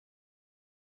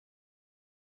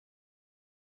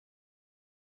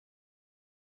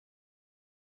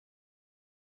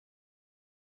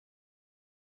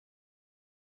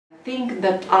I think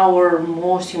that our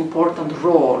most important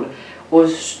role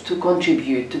was to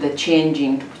contribute to the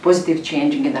positive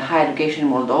changing in the higher education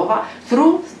in Moldova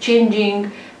through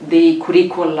changing the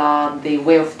curricula, the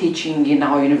way of teaching in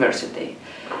our university.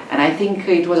 And I think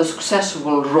it was a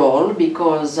successful role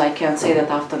because I can say that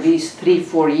after these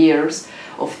 3-4 years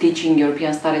of teaching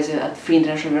European studies at Free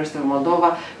International University of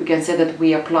Moldova, we can say that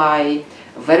we apply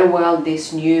very well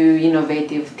these new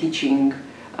innovative teaching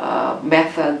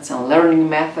methods and learning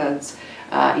methods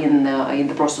in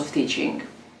the process of teaching.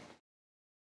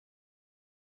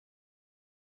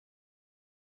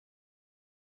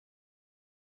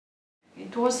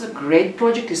 It was a great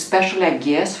project, especially I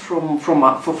guess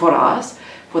for us,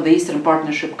 for the Eastern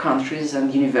Partnership countries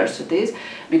and universities,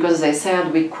 because as I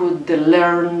said, we could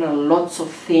learn lots of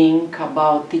things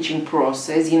about teaching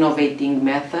process, innovating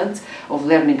methods of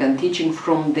learning and teaching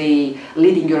from the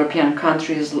leading European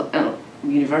countries and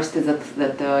universities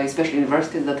especially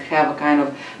universities that have a kind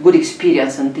of good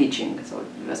experience in teaching. So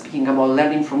we are speaking about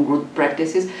learning from good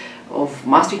practices of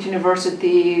Maastricht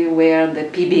University, where the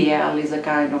PBL is a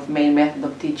kind of main method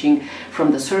of teaching,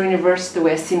 from the Sur University,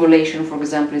 where simulation, for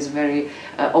example, is very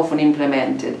often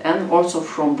implemented, and also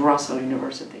from Brussels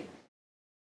University.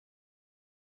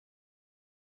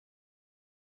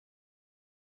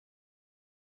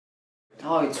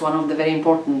 Oh, it's one of the very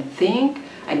important things.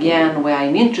 Again, we are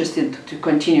interested to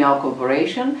continue our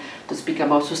cooperation, to speak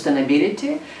about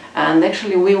sustainability, and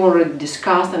actually we already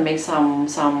discussed and make some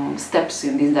steps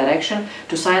in this direction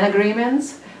to sign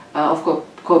agreements of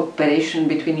cooperation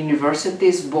between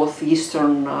universities, both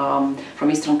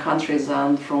from Eastern countries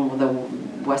and from the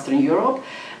Western Europe,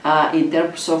 in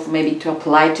terms of maybe to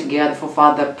apply together for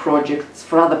other projects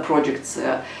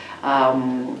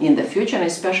in the future, and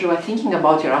especially we're thinking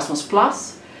about Erasmus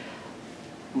Plus,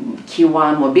 Key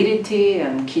 1 mobility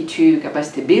and Key 2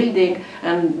 capacity building,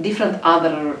 and different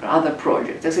other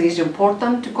projects. Actually, it's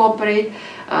important to cooperate,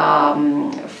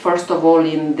 first of all,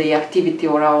 in the activity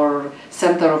or our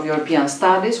Center of European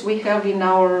Studies we have in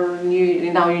our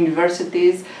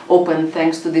universities, open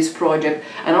thanks to this project,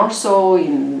 and also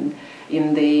in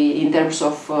terms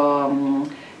of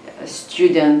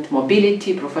student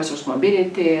mobility, professors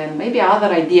mobility, and maybe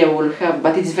other idea we'll have,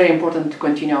 but it's very important to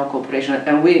continue our cooperation,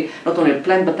 and we not only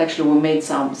planned but actually we made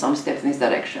some steps in this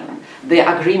direction. The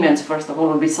agreements, first of all,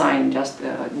 will be signed just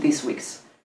these weeks.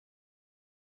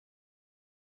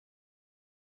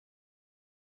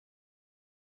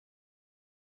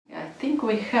 I think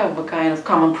we have a kind of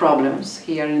common problems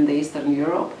here in the Eastern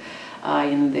Europe,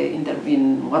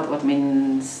 in what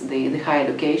means the higher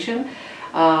education.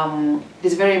 It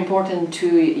is very important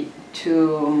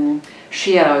to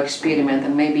share our experiment,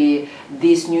 and maybe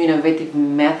these new innovative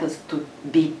methods to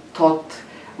be taught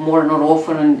more and more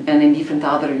often and in different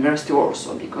other universities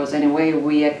also, because anyway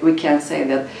we can say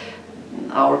that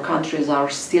our countries are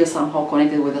still somehow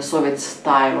connected with the Soviet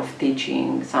style of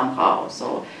teaching somehow.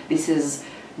 So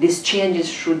these changes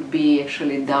should be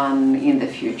actually done in the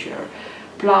future.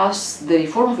 Plus the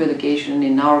reform of education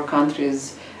in our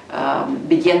countries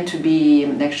began to be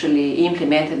actually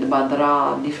implemented, but there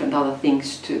are different other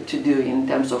things to do in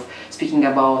terms of speaking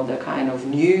about the kind of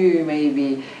new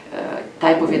maybe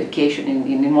type of education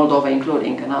in Moldova,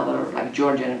 including another like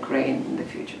Georgia and Ukraine in the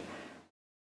future.